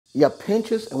You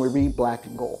pinch us and we read black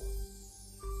and gold.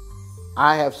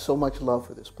 I have so much love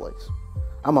for this place.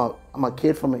 I'm a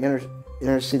kid from the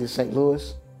inner city of St.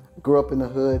 Louis, grew up in the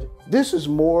hood. This is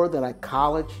more than a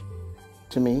college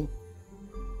to me.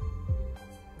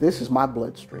 This is my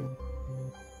bloodstream.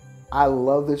 I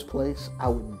love this place. I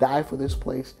would die for this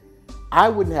place. I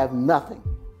wouldn't have nothing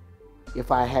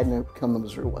if I hadn't come to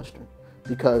Missouri Western,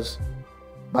 because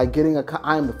by getting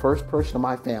I am the first person in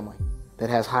my family that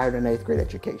has higher than 8th grade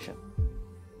education.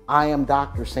 I am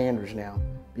Dr. Sanders now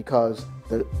because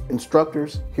the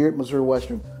instructors here at Missouri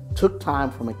Western took time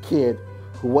from a kid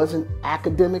who wasn't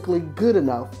academically good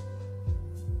enough,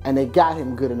 and they got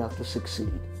him good enough to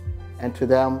succeed. And to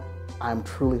them, I'm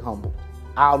truly humbled.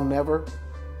 I'll never,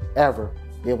 ever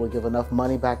be able to give enough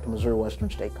money back to Missouri Western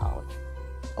State College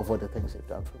of what the things they've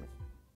done for me.